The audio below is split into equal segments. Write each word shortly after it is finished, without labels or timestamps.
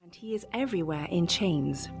and he is everywhere in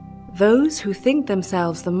chains. Those who think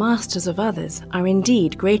themselves the masters of others are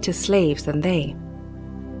indeed greater slaves than they.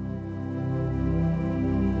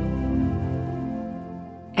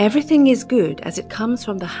 Everything is good as it comes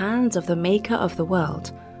from the hands of the maker of the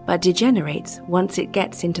world, but degenerates once it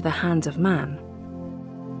gets into the hands of man.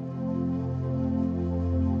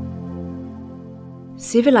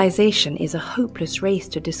 Civilization is a hopeless race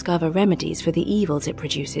to discover remedies for the evils it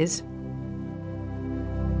produces.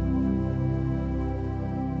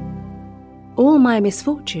 All my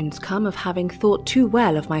misfortunes come of having thought too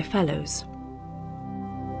well of my fellows.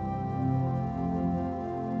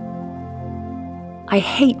 I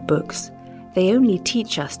hate books. They only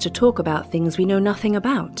teach us to talk about things we know nothing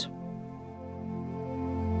about.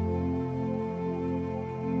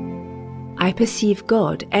 I perceive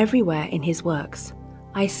God everywhere in his works.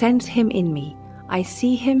 I sense him in me. I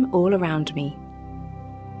see him all around me.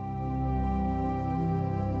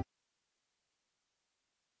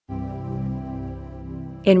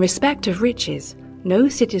 In respect of riches, no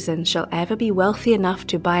citizen shall ever be wealthy enough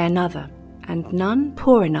to buy another, and none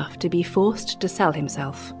poor enough to be forced to sell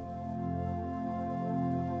himself.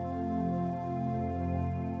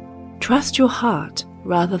 Trust your heart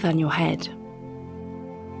rather than your head.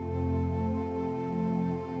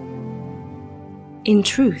 In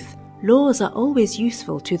truth, laws are always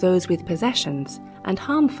useful to those with possessions and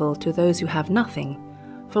harmful to those who have nothing,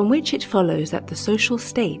 from which it follows that the social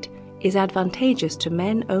state is advantageous to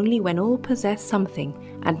men only when all possess something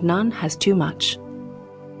and none has too much.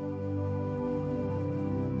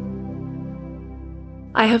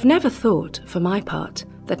 I have never thought, for my part,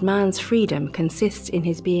 that man's freedom consists in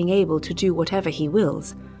his being able to do whatever he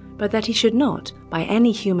wills, but that he should not, by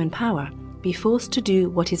any human power, be forced to do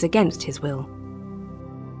what is against his will.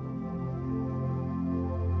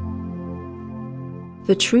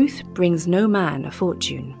 The truth brings no man a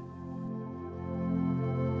fortune.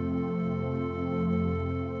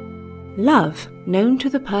 Love, known to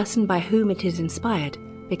the person by whom it is inspired,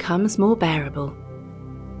 becomes more bearable.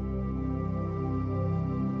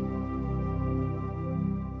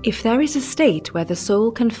 If there is a state where the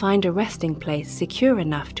soul can find a resting place secure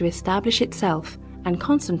enough to establish itself and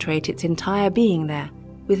concentrate its entire being there,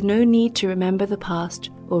 with no need to remember the past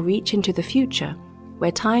or reach into the future,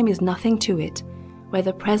 where time is nothing to it, where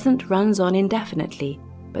the present runs on indefinitely,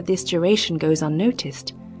 but this duration goes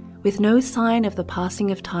unnoticed, with no sign of the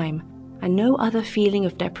passing of time, and no other feeling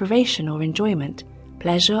of deprivation or enjoyment,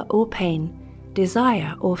 pleasure or pain,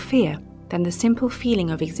 desire or fear than the simple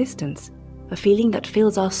feeling of existence, a feeling that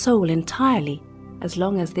fills our soul entirely, as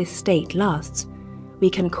long as this state lasts,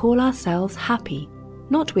 we can call ourselves happy,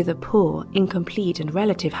 not with a poor, incomplete and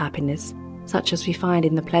relative happiness, such as we find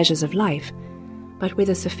in the pleasures of life, but with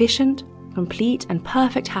a sufficient, complete and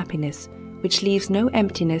perfect happiness which leaves no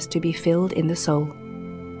emptiness to be filled in the soul.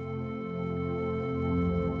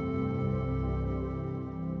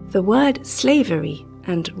 The word slavery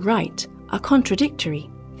and right are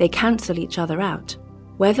contradictory. They cancel each other out.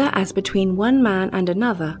 Whether as between one man and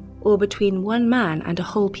another, or between one man and a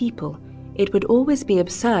whole people, it would always be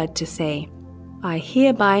absurd to say, I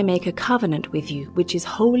hereby make a covenant with you which is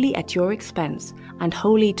wholly at your expense and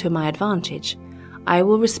wholly to my advantage. I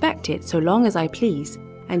will respect it so long as I please,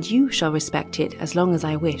 and you shall respect it as long as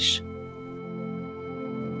I wish.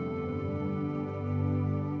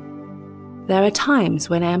 There are times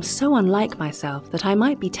when I am so unlike myself that I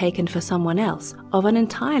might be taken for someone else of an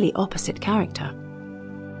entirely opposite character.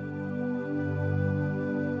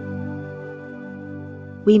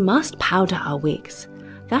 We must powder our wigs.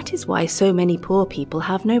 That is why so many poor people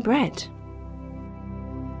have no bread.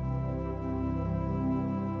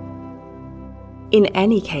 In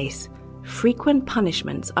any case, frequent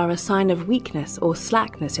punishments are a sign of weakness or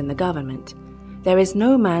slackness in the government. There is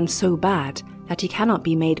no man so bad that he cannot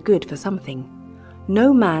be made good for something.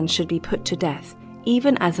 No man should be put to death,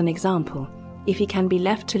 even as an example, if he can be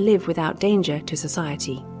left to live without danger to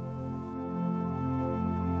society.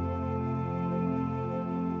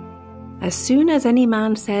 As soon as any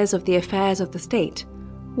man says of the affairs of the state,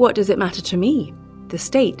 "What does it matter to me?" the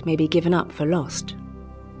state may be given up for lost.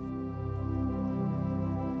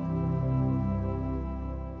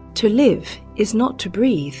 To live is not to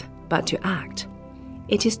breathe, but to act.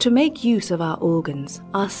 It is to make use of our organs,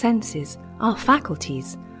 our senses, our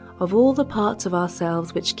faculties, of all the parts of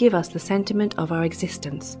ourselves which give us the sentiment of our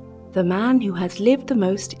existence. The man who has lived the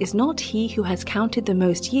most is not he who has counted the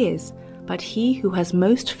most years, but he who has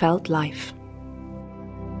most felt life.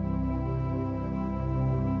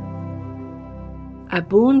 A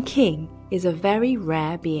born king is a very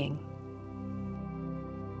rare being.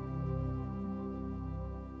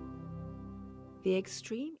 The extreme